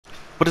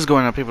What is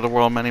going on, people of the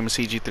world? My name is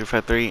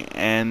CG353,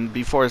 and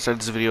before I start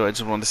this video, I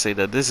just wanted to say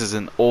that this is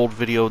an old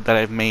video that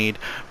I've made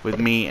with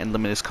me and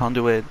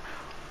LimitlessConduit.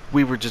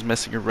 We were just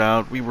messing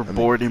around. We were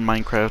bored in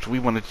Minecraft. We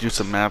wanted to do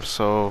some maps,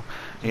 so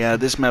yeah,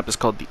 this map is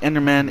called the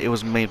Enderman. It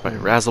was made by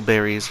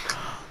Razzleberries.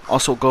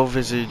 Also, go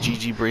visit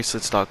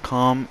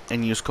ggbracelets.com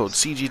and use code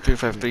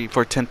CG353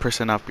 for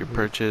 10% off your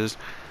purchase.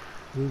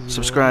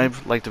 Subscribe,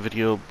 like the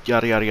video,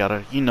 yada yada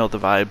yada. You know the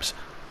vibes.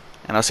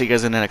 And I'll see you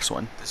guys in the next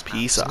one.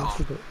 Peace out.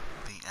 The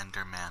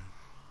Enderman.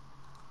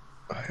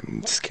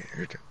 I'm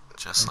scared.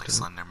 Just like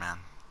Slenderman.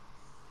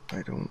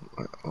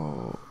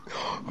 Oh.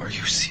 Are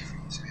you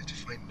serious? We have to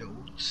find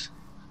notes?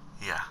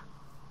 Yeah.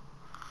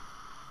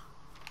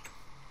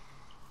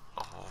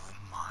 Oh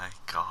my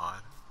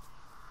god.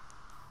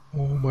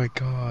 Oh my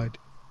god.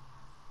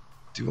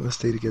 Do you want to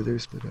stay together or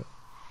split up?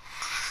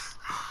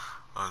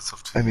 Oh, it's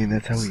up to you. I mean,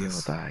 that's how we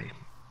all die.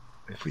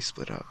 If we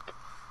split up.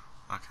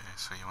 Okay,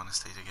 so you want to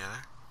stay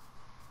together?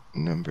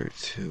 Number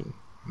 2,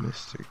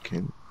 Mr.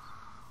 Kin.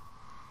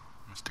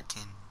 Mr.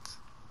 Kins.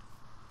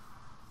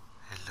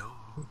 Hello.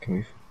 Can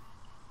we...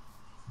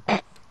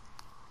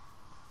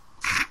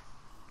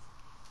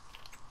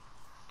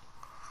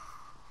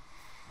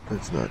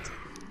 That's not...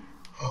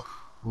 Oh,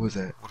 what was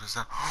that? What is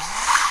that?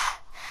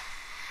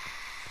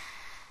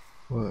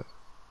 What?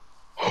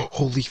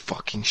 Holy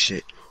fucking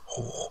shit.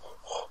 Oh.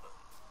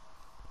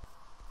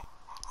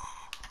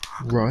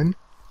 Run.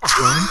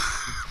 Run.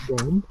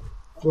 Run.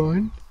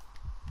 Run.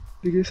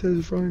 Nigga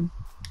says run.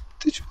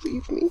 Did you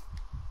leave me?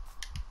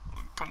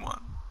 Come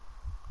on.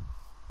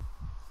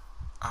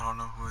 I don't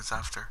know who it's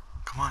after.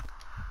 Come on.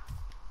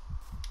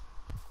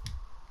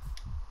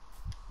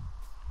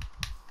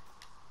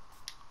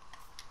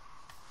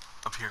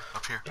 Up here,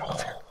 up here,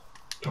 up here.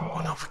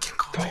 Oh no, we can't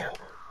go up here.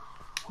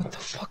 What the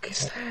fuck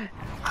is that?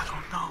 I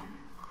don't know.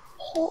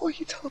 Oh,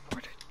 he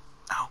teleported.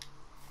 Ow.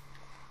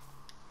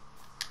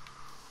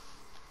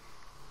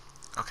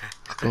 Okay,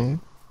 okay.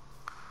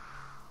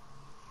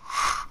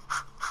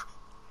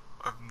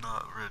 I'm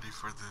not ready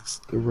for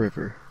this. The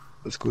river.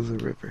 Let's go to the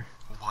river.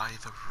 Why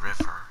the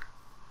river?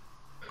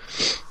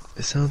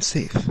 It sounds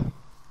safe.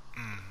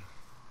 Mm.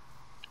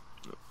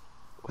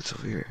 What's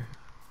over here?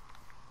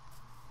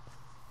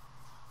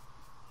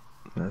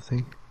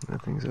 Nothing?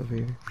 Nothing's over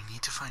here. We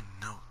need to find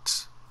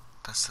notes.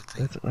 That's the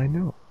thing. I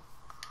know.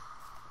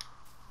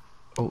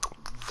 Oh, what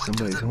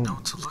somebody's do the home.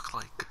 Notes look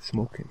like?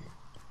 Smoking.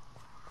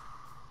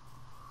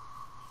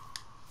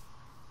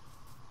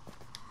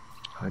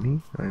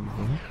 Honey, I'm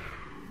home.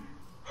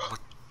 What?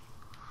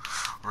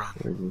 Run.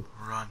 Where is he?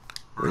 Run.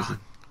 Where is Run.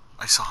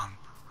 I saw him.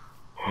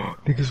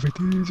 Nigga's right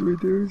there, he's right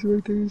there, he's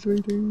right there, he's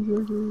right there, he's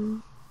right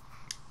there.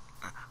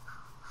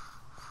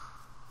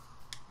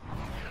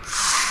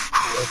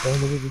 I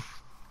found the river.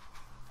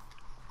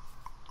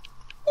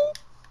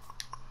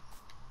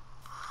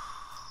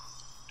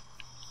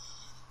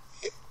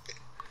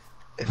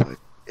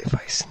 If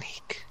I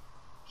sneak,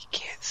 he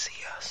can't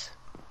see us.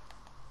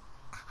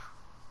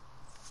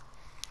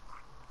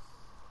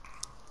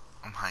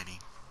 I'm hiding.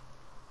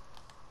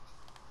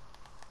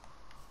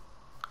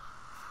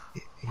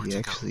 He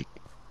actually,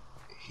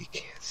 he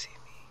can't see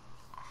me.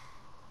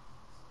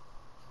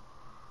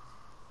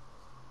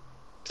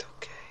 It's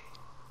okay.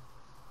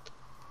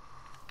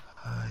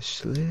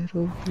 Hush,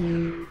 little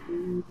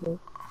baby.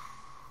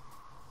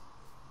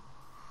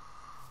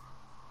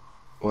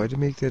 Why'd you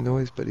make that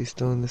noise, but he's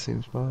still in the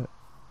same spot?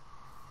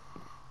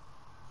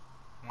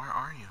 Where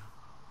are you?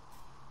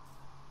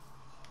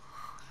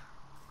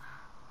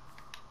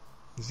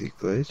 Is he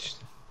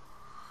glitched?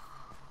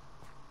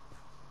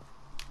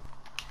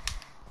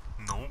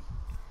 Nope.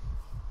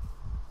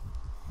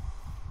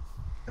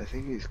 I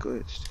think he's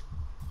glitched.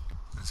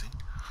 Is he?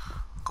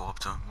 Go up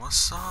to him.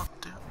 What's up,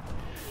 dude?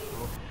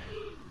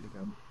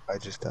 I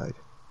just died.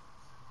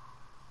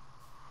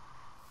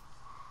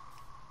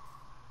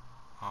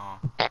 Oh.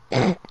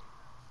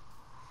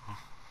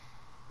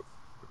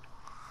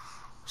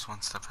 Just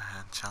one step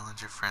ahead. Challenge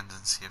your friends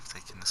and see if they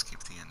can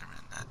escape the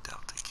Enderman. I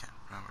doubt they can.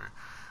 Remember,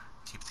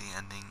 keep the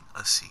ending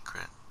a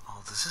secret.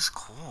 Oh, this is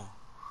cool.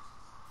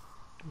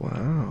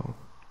 Wow.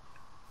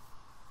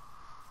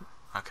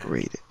 Okay.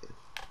 Rate it.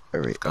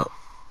 Alright, Go.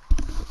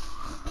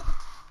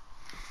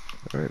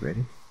 Alright,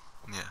 ready?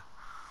 Yeah.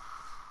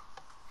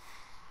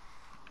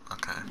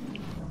 Okay.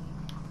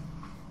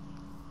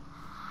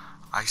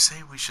 I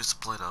say we should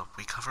split up.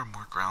 We cover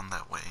more ground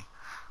that way.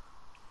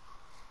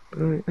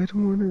 I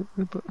don't want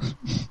to.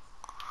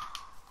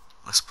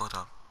 Let's split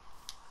up.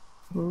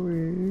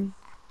 Okay.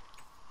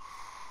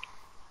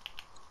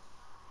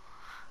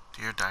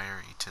 Dear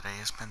Diary, today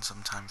I spent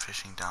some time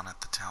fishing down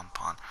at the town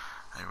pond.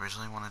 I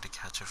originally wanted to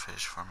catch a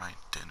fish for my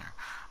dinner,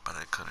 but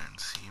I couldn't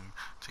seem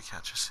to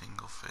catch a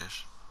single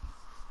fish.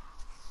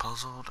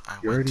 Puzzled, I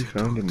You went already to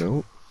found a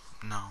note?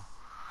 No.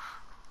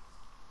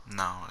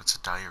 No, it's a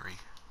diary.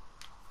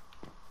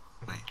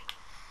 Wait.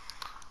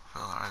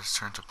 Fella eyes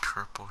turned a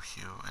purple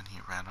hue and he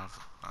ran out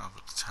of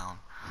the town.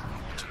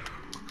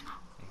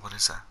 What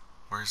is that?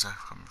 Where is that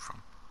coming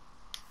from?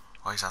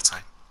 Oh, he's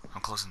outside.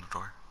 I'm closing the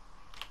door.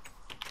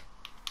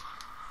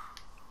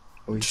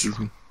 Oh, he sees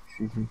me.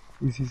 He sees me.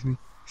 He sees me.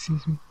 He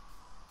sees me.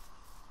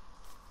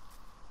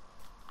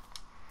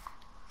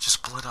 Just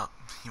split up.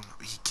 He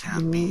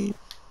can't be. No.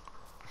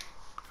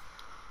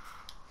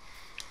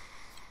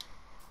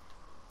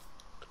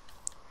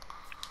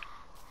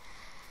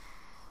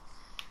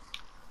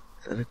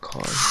 Is that a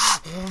car?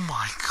 Oh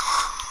my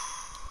god.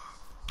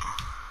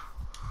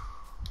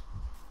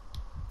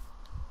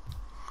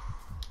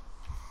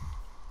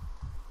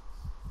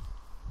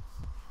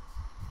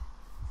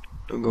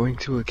 I'm going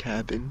to a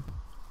cabin.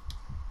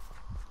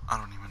 I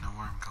don't even know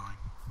where I'm going.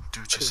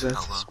 Dude just Cause said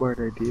that's a hello. smart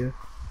idea.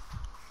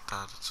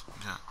 That's,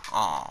 yeah.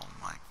 Oh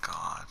my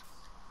god.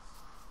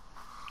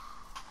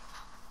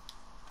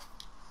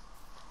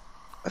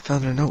 I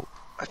found a note.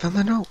 I found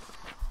the note.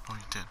 Oh,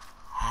 you did.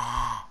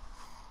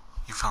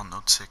 You found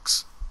note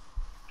 6.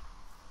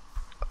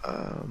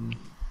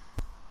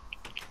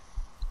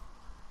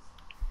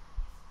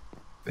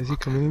 Is he Okay.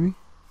 coming to me?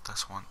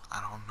 That's one. I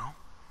don't know.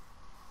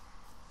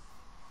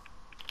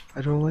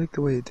 I don't like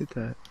the way it did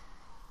that.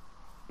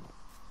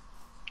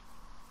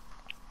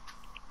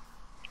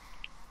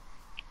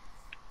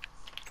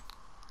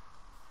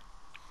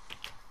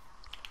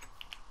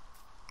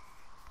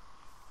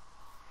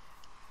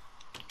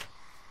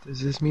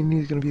 Does this mean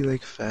he's gonna be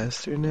like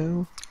faster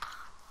now?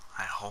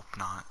 I hope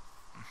not.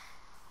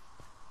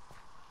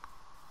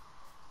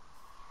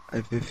 I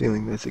have a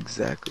feeling that's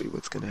exactly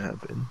what's gonna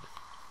happen.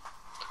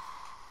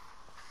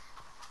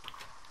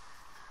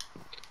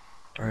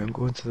 Alright, I'm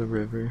going to the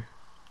river.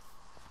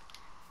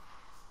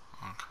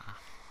 Okay.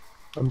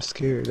 I'm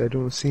scared. I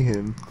don't see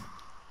him.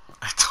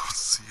 I don't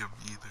see him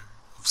either.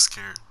 I'm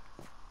scared.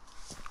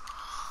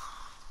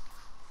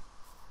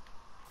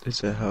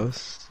 There's a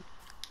house.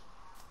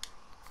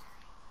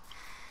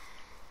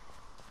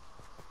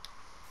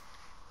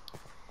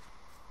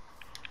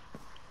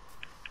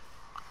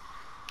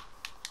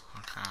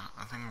 Okay,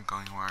 I think I'm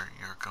going where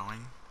you're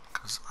going,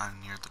 because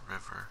I'm near the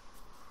river.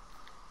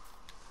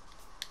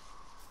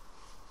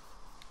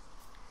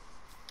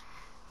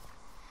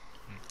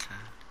 Okay.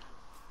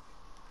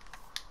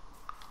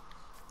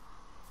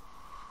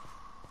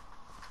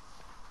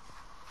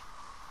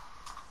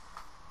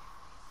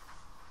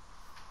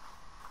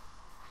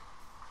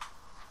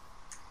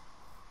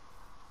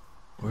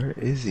 Where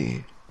is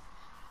he?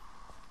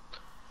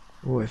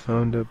 Oh, I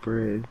found a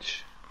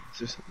bridge.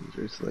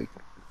 There's like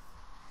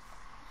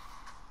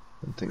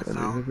something I under the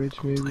found bridge,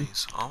 a maybe?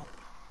 place. Oh,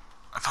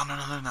 I found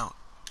another note.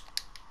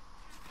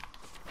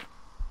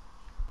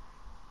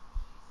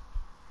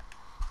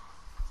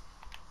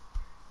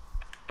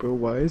 Bro,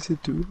 why does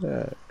it do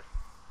that?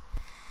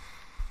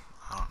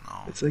 I don't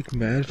know. It's like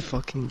mad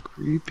fucking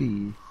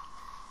creepy.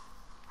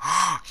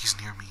 He's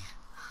near me.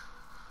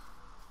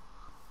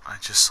 I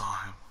just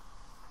saw him.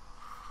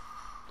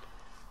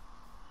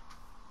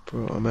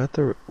 Bro, I'm at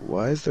the...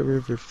 Why is the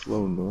river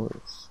flow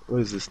north?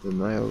 What is this, the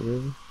Nile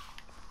River?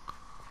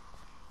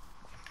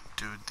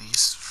 Dude,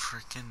 these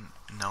freaking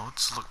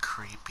notes look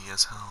creepy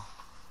as hell.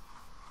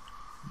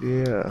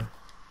 Yeah.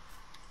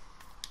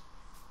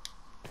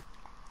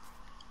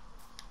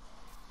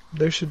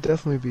 There should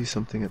definitely be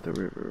something at the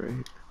river,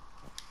 right?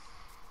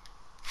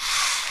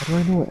 How do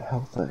I know what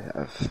health I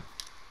have?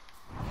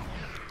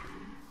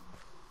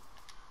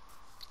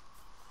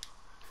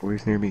 Oh,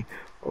 he's near me.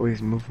 Oh,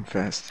 he's moving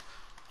fast.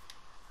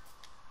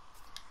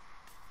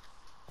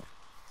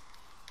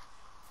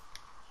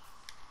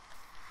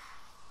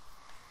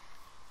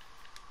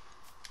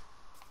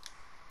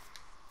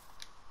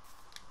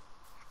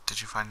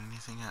 Did you find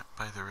anything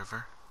by the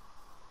river?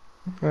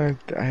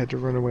 I had to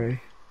run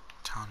away.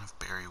 Town of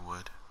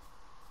Berrywood.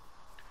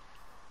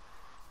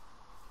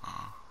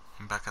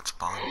 I'm back at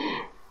spawn.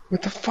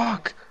 What the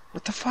fuck?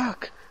 What the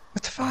fuck?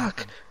 What the What fuck?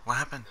 happened? What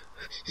happened?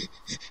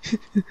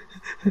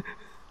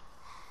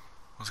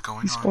 What's He going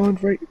on?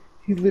 spawned right...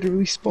 He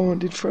literally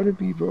spawned in front of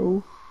me,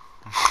 bro.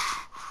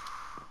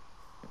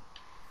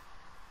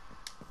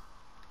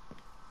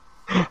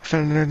 I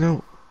found another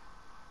note.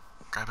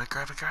 Grab it,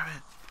 grab it, grab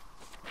it.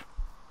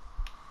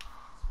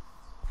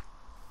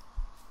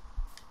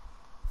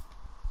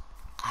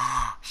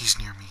 He's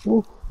near me.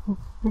 Oh,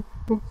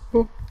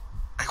 oh.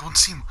 I can't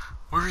see him.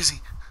 Where is he?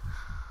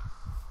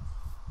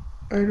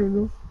 I don't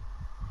know.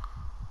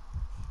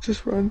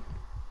 Just run.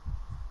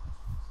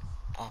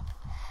 Oh,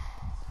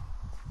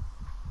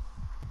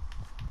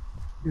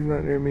 He's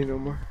not near me no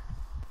more.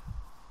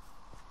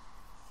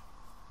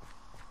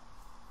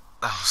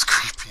 that was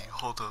creepy.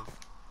 Hold up.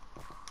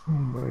 Oh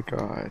my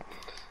god.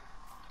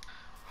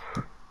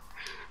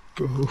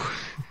 Bro.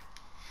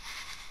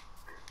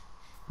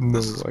 No,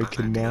 This is a I bad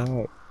idea.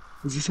 cannot.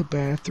 Is this a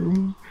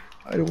bathroom?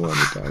 I don't want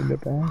to die in the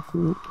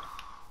bathroom.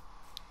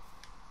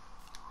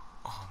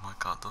 Oh my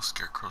god, those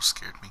scarecrows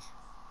scared me.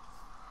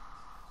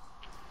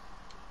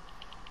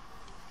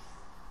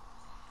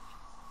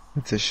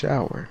 It's a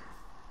shower.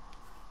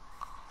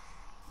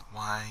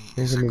 Why I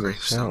think is I'm there in the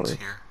gravestones shower.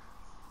 here?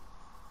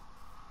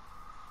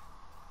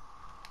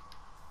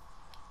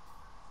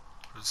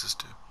 What does this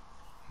do?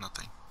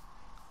 Nothing.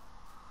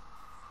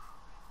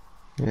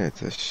 Yeah,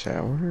 it's a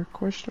shower?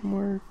 Question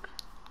mark.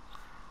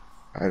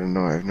 I don't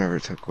know, I've never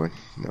took one.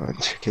 No,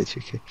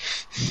 JK.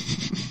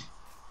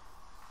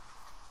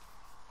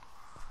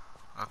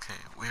 Okay,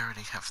 we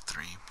already have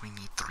 3. We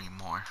need 3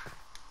 more.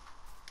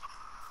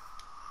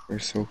 We're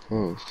so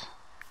close.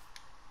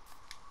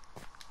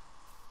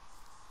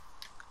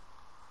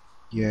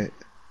 Yet,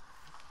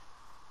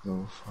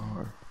 so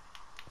far.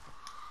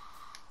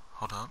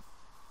 Hold up.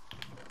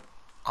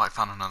 Oh, I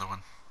found another one.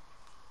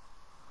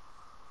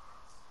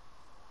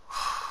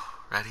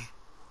 Ready?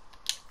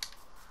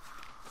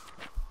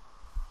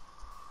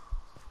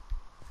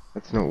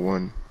 That's not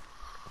one.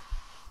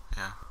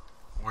 Yeah.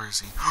 Where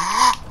is he?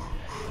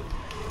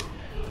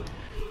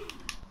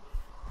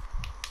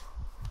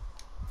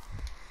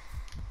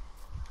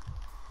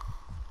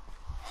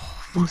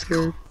 I'm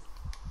scared.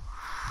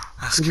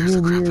 That Is he scares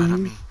the near me crap or out of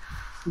you? me.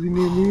 Is he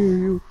near me or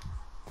you?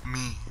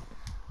 Me.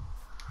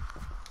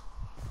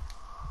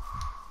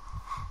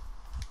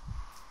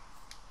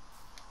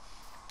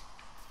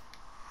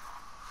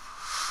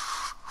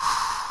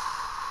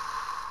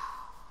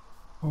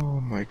 Oh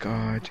my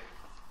god.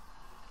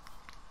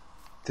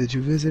 Did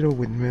you visit a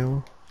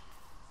windmill?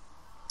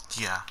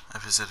 Yeah, I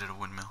visited a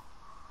windmill.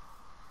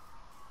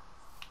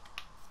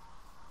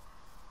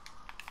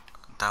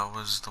 That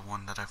was the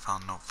one that I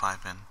found note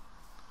 5 in.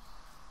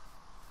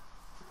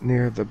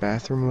 Near the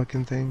bathroom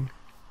looking thing?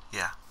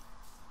 Yeah.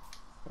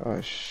 Oh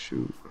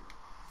shoot.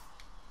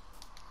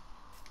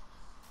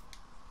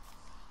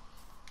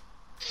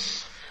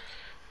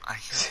 I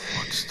hear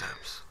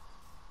footsteps.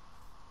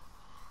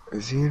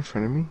 Is he in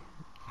front of me?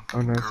 Oh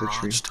Okay, no, it's a tree.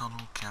 garage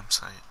tunnel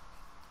campsite.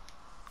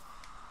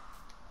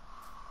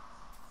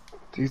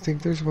 Do you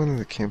think there's one in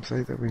the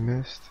campsite that we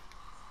missed?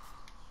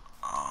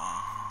 I'm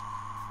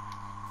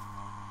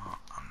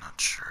not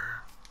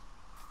sure.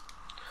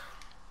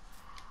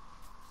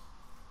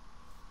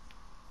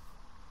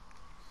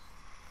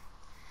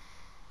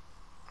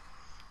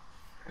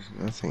 There's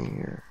nothing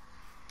here.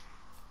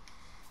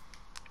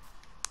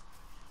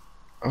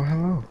 Oh,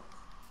 hello.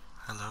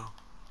 Hello?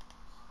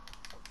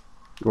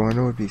 You wanna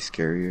know what would be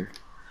scarier?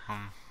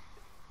 Hmm.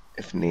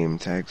 If name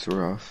tags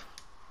were off.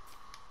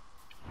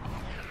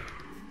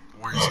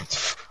 Where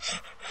is he?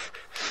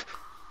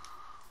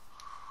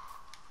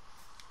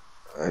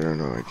 I don't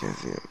know, I can't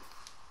see him.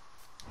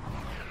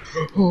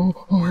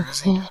 Where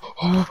is he? He's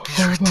right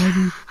Behind there.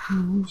 me.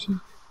 Where is he?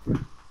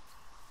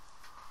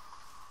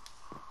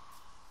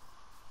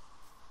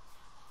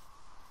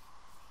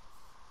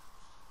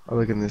 I'll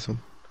look in this one.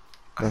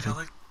 I Nothing.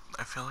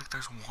 feel like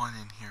there's one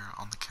in here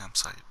on the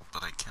campsite,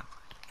 but I can't find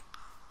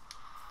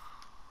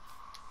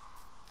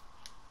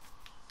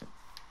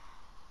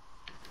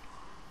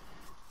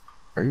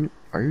it.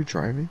 Are you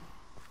driving?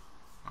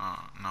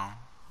 No.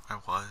 I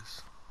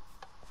was.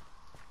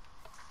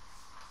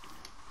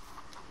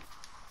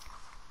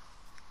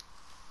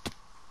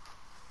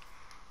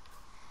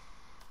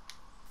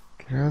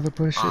 Get out of the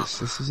bushes.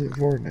 This isn't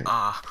Fortnite.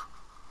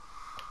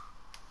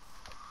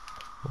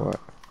 What?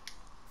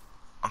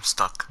 I'm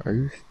stuck.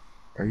 Are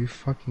you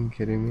fucking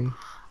kidding me?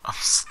 I'm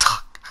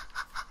stuck.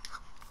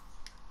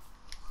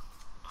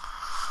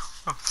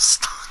 I'm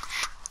stuck.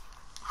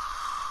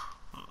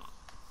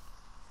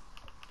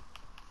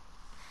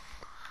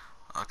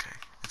 Okay,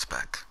 it's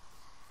back.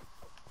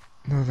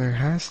 No, there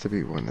has to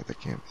be one at the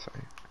campsite.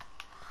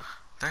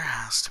 There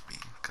has to be,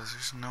 because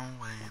there's no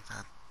way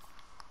that...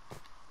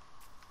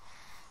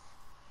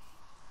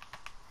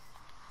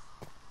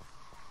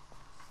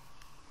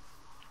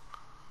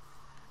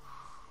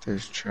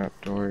 There's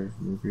trapdoors.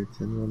 Maybe it's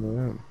in one of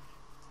them.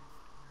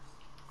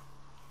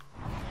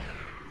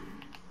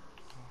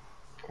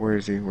 Where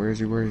is he? Where is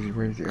he? Where is he?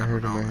 Where is he? I I don't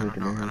heard him. know, I I heard don't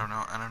him. know, I I heard him. don't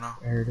know, I don't know.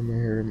 I heard him. I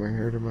heard him. I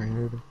heard him. I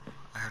heard him.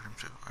 I heard him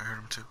too, I heard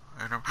him too,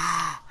 I heard him.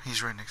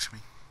 He's right next to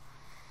me.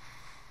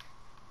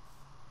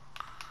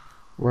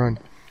 Run.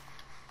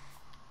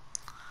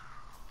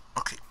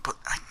 Okay, but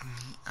I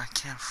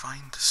can't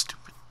find the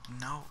stupid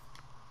note.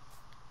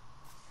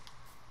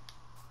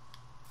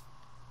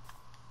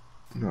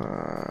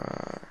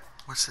 Nah.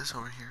 What's this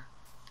over here?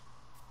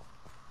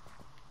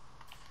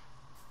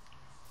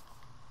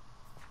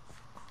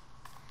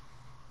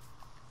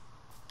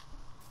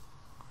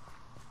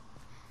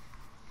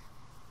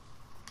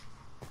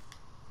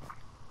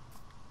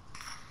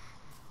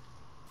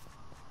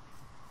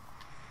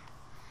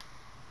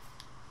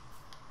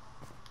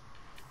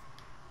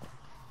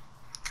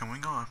 Can we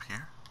go up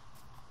here?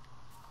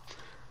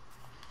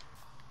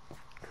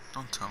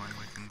 Don't tell me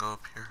we can go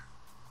up here.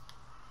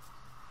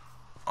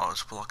 Oh,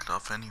 it's blocked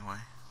off anyway.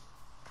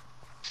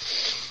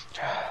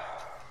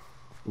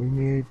 We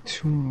need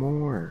 2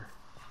 more.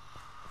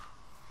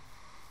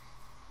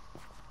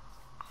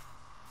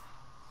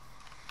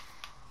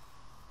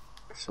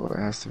 So it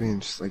has to be in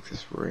just like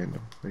this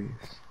random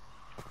place.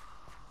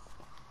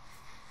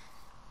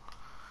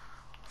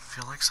 I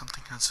feel like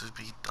something has to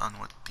be done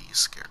with these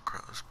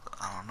scarecrows, but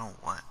I don't know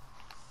what.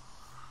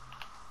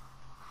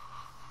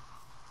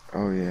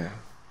 Oh yeah.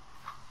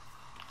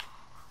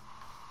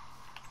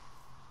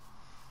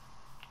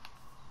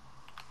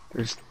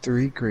 There's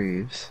 3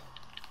 graves.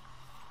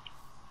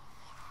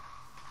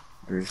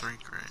 There's 3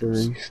 grapes.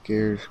 3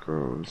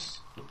 scarecrows.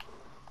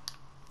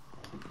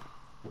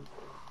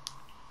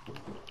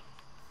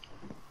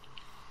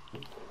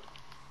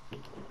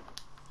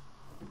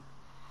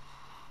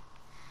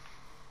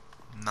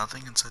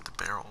 Nothing inside the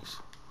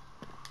barrels.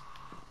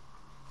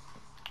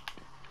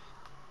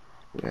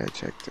 Yeah, I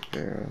checked the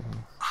barrel.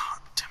 Ah,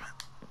 damn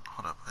it.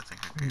 Hold up, I think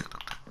I can get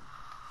up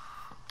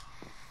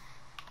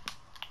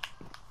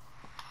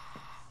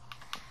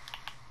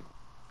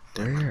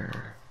there. Damn it.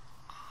 Where?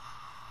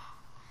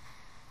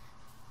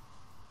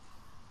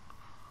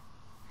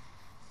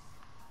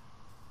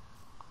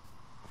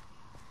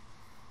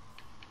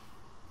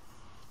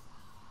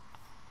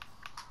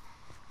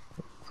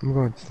 I'm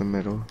going to the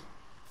middle.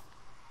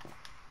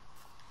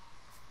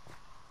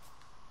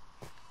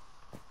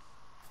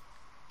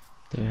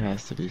 There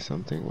has to be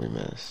something we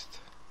missed.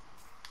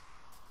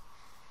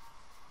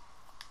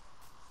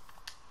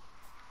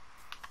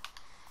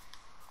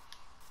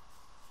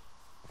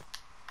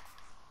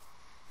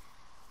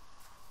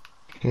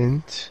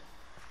 Hint,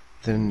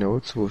 the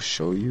notes will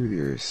show you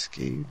your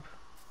escape.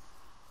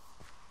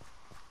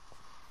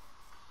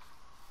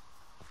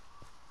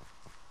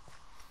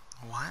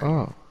 What?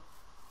 Oh.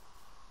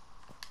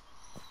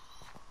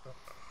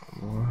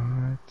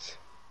 What?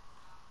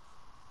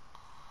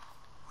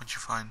 What'd you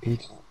find?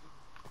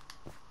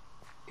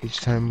 Each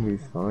time we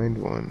find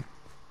one,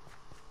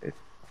 it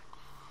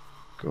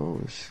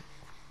goes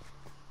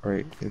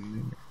right in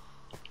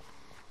there.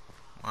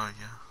 Well,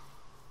 yeah.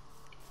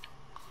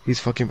 He's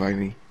fucking by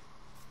me.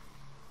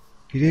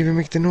 He didn't even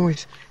make the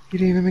noise. He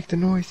didn't even make the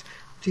noise.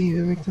 Didn't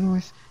even make the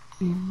noise.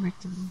 Didn't even make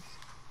the noise.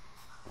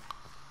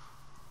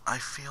 I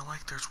feel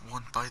like there's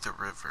one by the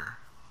river.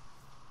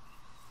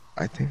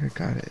 I think I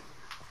got it.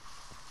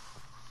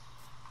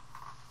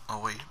 Oh,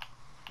 wait.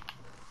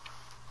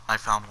 I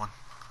found one.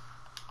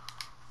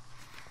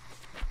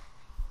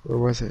 Where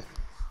was it?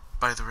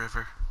 By the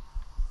river.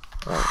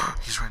 Oh.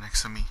 He's right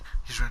next to me.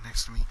 He's right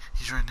next to me.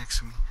 He's right next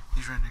to me.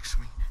 He's right next to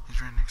me.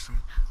 He's right next to me.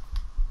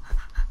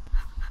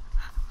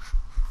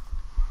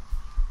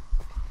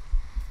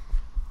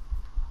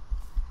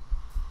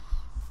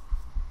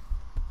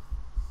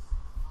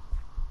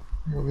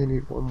 I only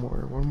need one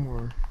more. One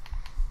more.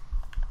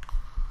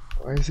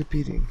 Why is it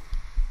beating?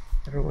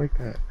 I don't like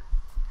that.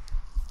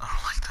 I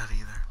don't like that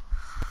either.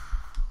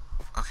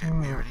 Okay,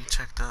 we already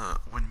checked the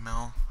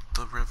windmill,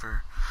 the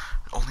river.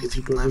 The only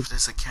thing left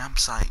is a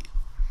campsite.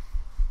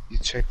 You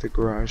checked the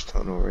garage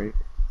tunnel, right?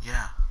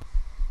 Yeah.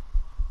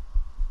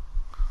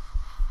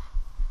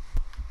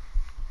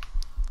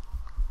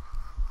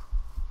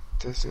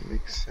 Doesn't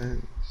make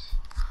sense.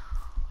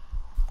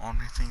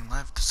 Only thing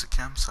left is a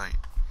campsite.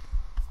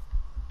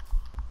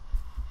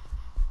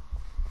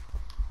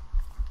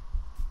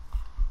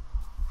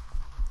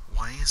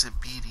 Why is it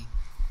beating?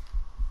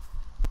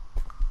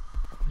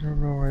 I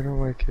don't know, I don't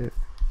like it.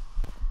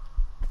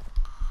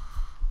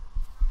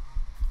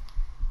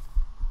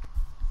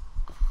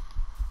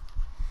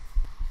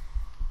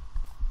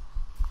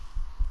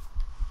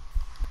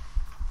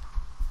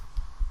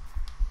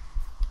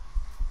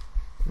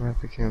 I'm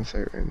at the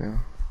campsite right now.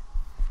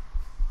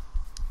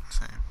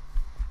 Same.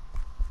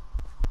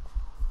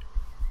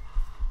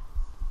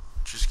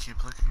 Just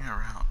keep looking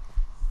around.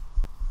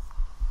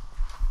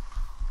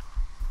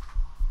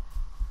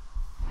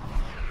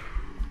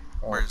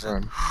 Where is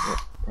run. it?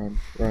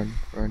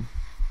 Run.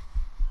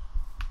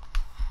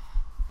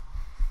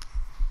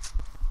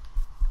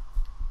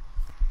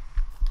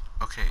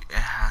 Okay, it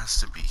has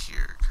to be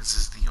here, because this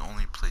is the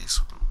only place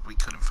we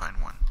couldn't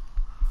find one.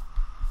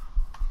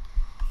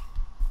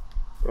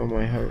 Oh,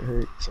 my heart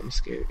hurts. I'm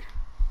scared.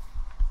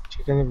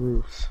 Check on the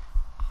roofs.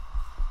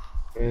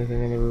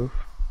 Anything on the roof?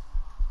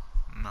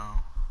 No.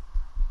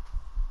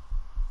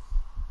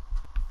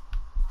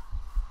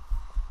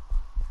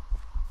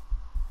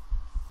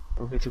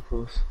 Don't get too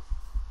close.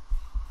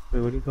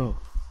 Wait, where'd he go?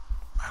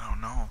 I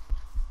don't know.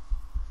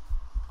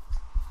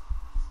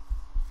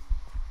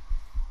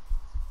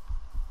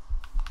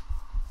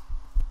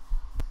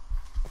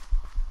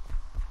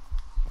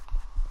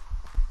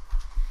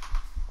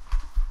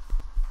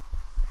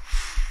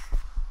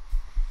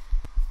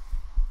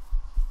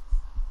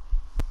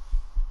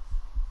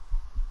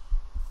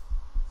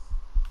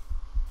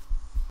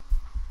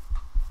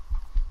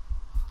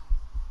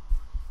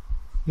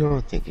 You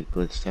don't think it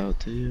glitched out,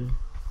 do you?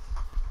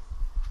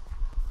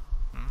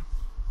 Hmm?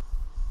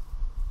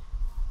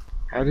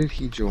 How did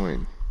he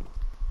join?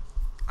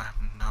 I have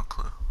no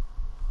clue.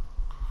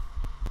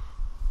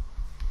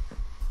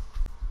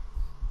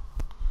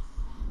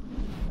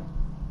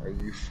 Are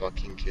you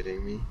fucking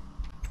kidding me?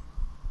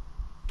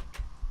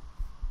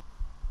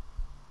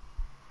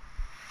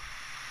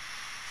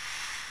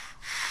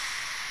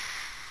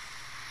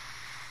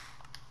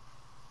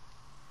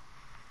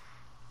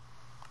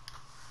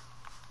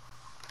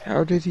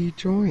 How did he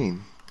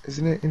join?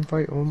 Isn't it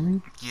invite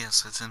only?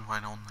 Yes, it's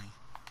invite only.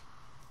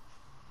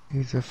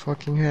 He's a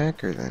fucking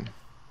hacker then.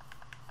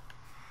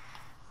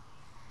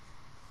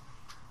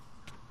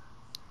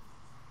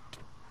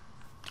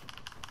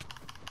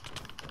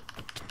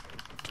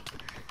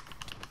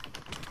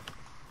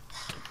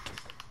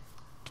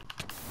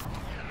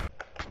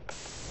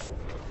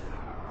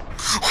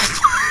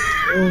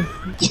 Oh.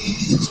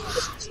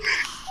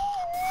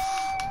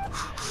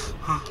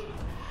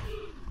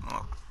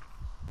 Oh,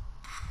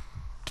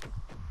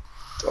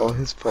 It's all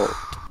his fault.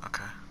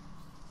 okay.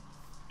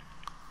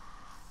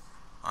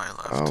 I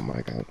Oh left.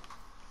 my god.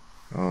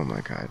 Oh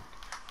my god.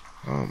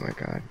 Oh my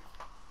god.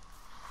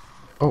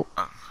 Oh.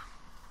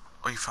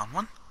 Oh, you found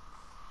one?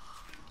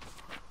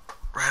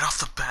 Right off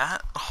the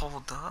bat?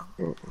 Hold up.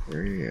 Oh,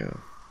 there you go.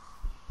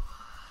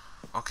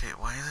 Okay,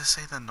 why does it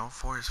say that no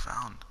 4 is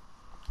found?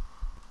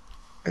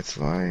 It's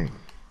lying.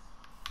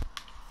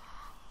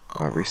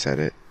 Oh, well. Reset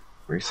it.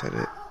 Reset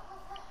it.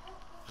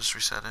 Just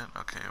reset it?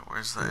 Okay,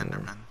 where's the Yeah.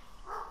 Enderman?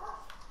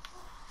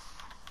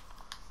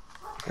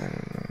 I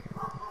don't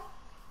know.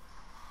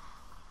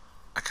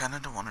 I kinda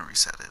don't want to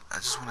reset it. I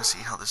just want to see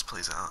how this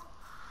plays out.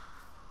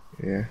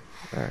 Yeah?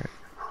 Alright.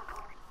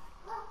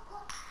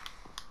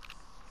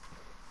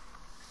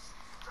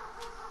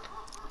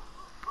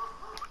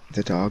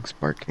 The dog's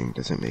barking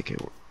doesn't make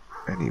it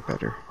any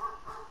better.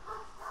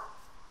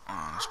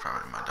 Oh, that's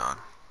probably my dog.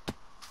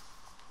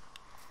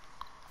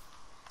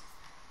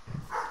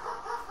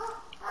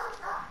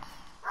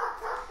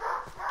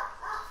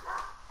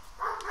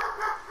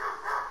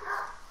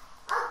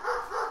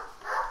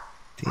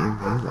 Damn,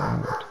 be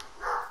loud.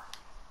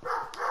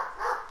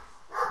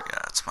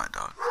 Yeah, it's my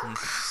dog.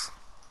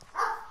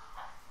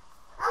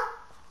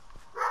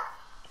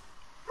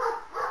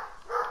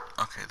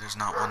 Okay, there's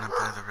not one up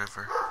by the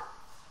river.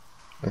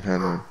 I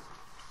found one.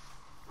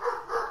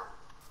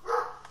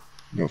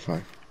 No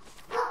 5.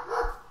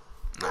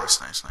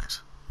 Nice, nice,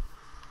 nice.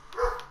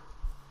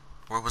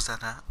 Where was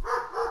that at?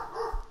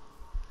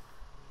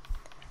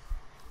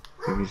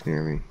 I think he's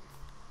near me.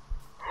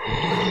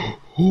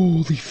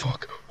 Holy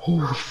fuck!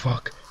 Holy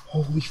fuck!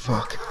 Holy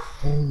fuck!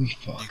 Holy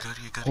fuck! You good,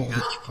 you good, you Holy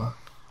good? fuck!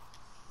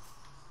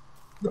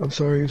 I'm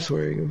sorry, I'm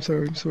swearing, I'm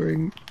sorry, I'm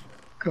swearing.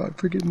 God,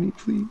 forgive me,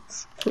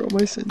 please, for all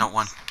my sins. Not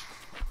one.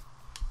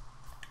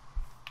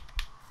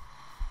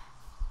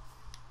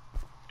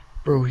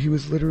 Bro, he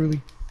was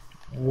literally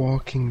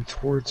walking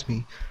towards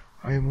me.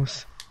 I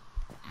almost...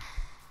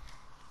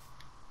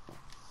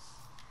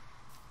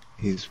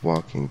 He's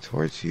walking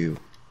towards you.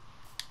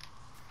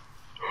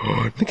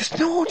 Niggas,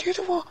 no, you're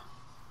the wall.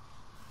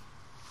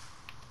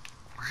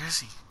 Where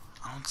is he?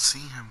 I don't see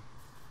him.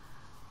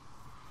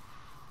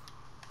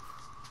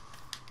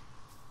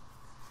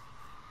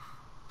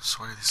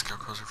 Swear these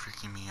scarecrows are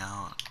freaking me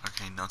out.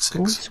 Okay, note 6.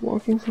 Oh, he's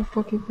walking so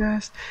fucking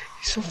fast.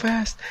 He's so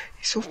fast.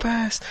 He's so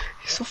fast.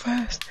 He's so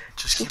fast.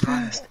 Just He's keep so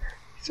running. fast.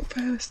 He's so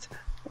fast.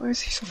 Why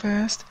is he so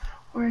fast?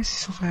 Why is he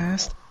so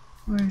fast?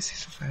 Why is he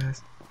so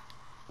fast?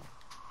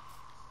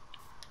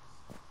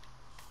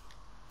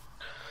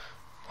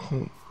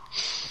 Oh.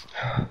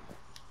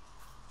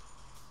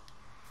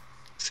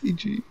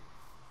 CG.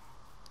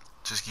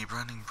 Just keep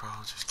running, bro.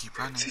 Just keep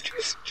running.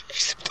 CG.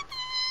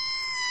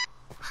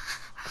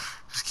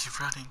 Just keep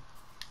running.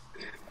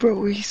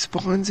 Bro, he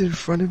spawns in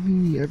front of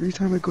me every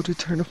time I go to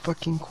turn a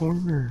fucking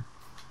corner.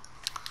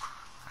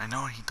 I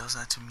know, he does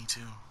that to me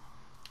too.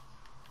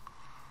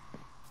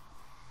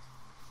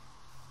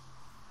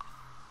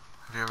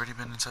 Have you already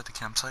been inside the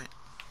campsite?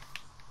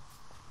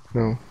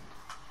 No.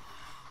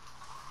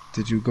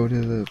 Did you go to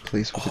the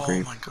place with the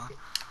grave? Oh my god.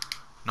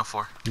 No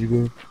 4. Did you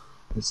go to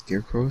the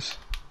scarecrows?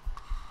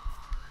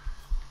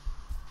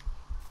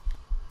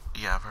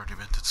 Yeah, I've already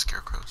been to the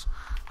scarecrows.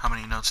 How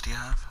many notes do you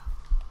have?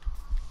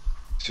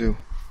 2.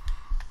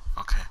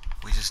 Okay,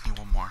 we just need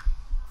one more.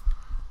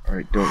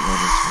 Alright, don't run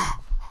into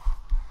me.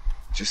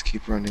 Just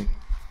keep running.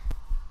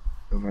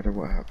 No matter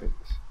what happens.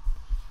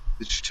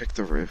 Did you check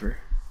the river?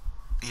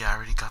 Yeah, I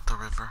already got the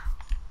river.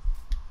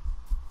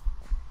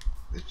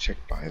 Did you check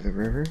by the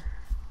river?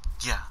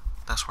 Yeah,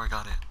 that's where I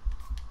got it.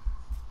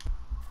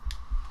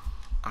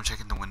 I'm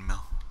checking the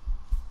windmill.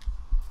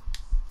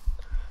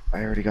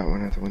 I already got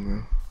one at the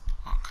windmill.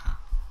 Okay.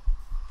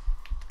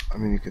 I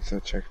mean, you could still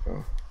check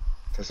though.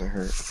 Doesn't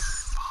hurt.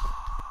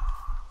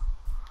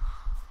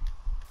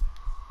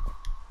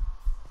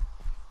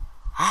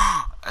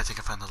 I think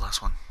I found the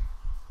last one.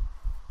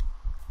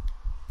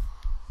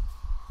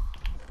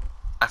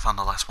 I found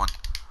the last one.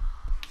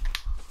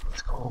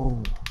 Let's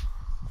go.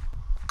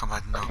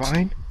 Combine the notes.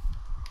 Fine.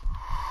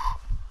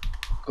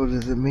 Go to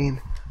the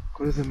main.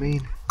 Go to the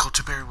main. Go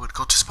to Berrywood.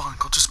 Go to spawn.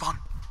 Go to spawn.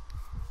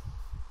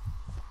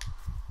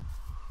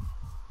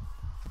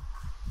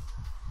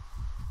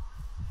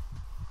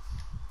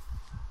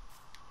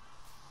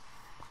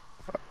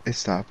 It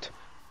stopped.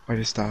 Why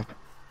did it stop?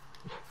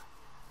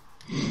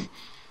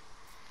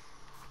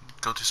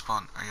 Go to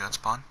spawn. Are you at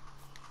spawn?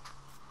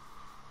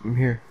 I'm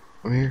here.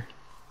 I'm here.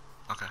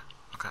 Okay.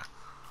 Okay.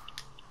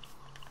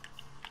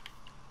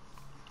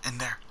 In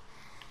there.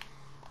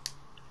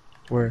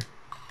 Where?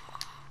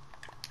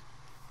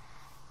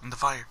 In the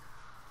fire.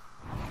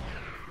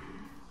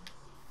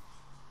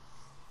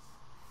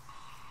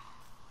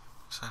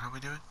 Is that how we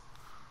do it?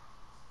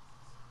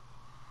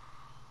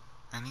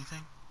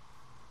 Anything?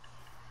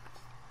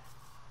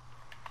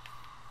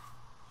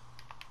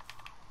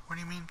 What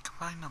do you mean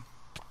combine them?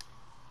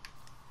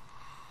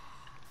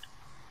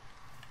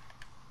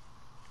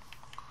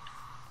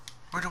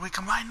 Where do we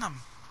combine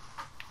them?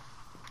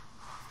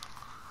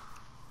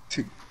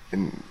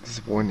 In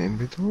this one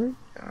inventory?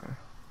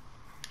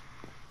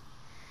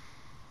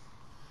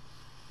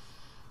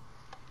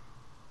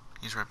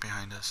 He's right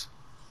behind us.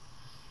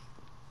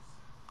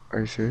 Are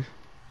you serious?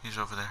 He's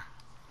over there.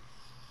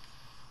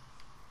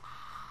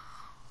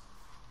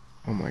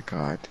 Oh my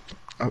god.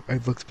 I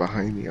looked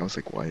behind me, I was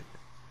like, what?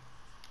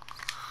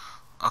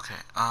 Okay,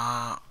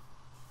 I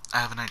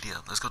have an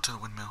idea. Let's go to the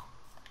windmill.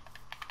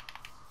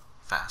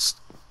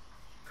 Fast.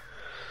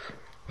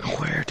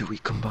 Where do we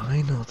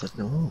combine all the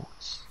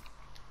notes?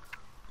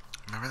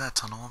 Remember that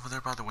tunnel over there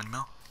by the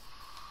windmill?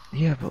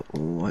 Yeah, but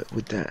what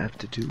would that have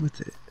to do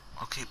with it?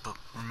 Okay, but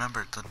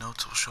remember, the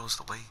notes will show us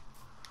the way.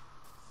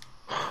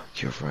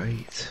 You're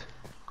right.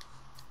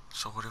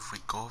 So what if we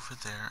go over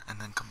there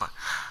and then combine?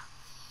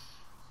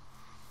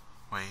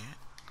 Wait.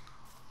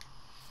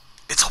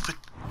 It's open!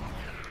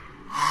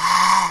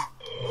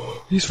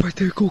 He's right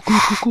there. Go, go,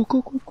 go,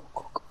 go, go, go, go,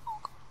 go, go.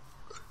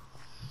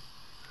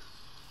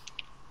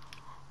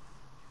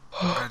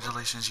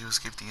 Congratulations, you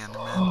escaped the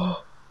Enderman.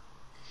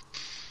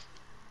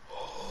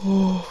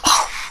 Oh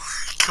my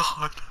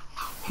god.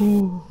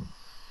 Oh.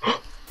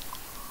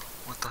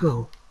 What the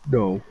hell?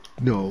 No,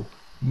 no,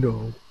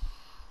 no.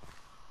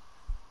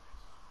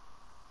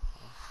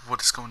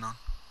 What is going on?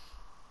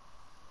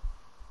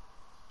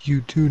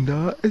 You do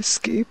not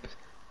escape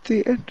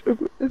the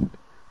Enderman.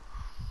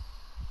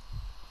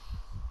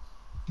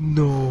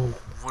 No.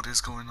 What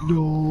is going on?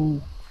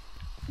 No.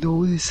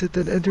 No, they said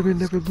that Enderman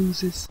never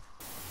loses.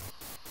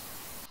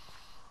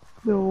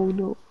 No,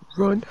 no.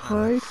 Run,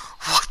 hide.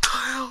 What the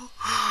hell?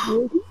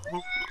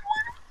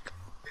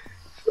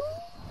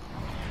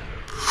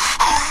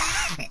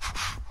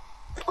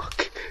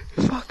 Fuck.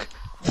 Fuck.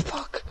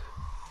 Fuck.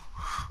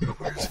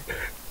 Where is he?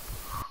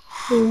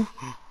 Oh.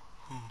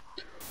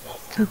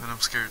 Kevin, I'm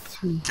scared.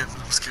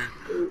 Kevin, I'm scared.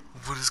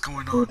 What is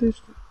going on? What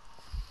is...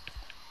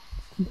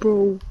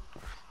 Bro.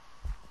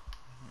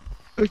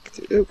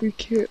 We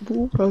can't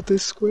move out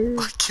this square.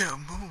 I can't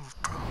move,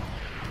 bro.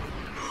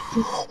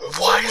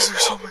 Why is there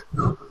so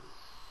many?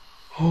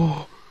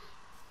 Oh.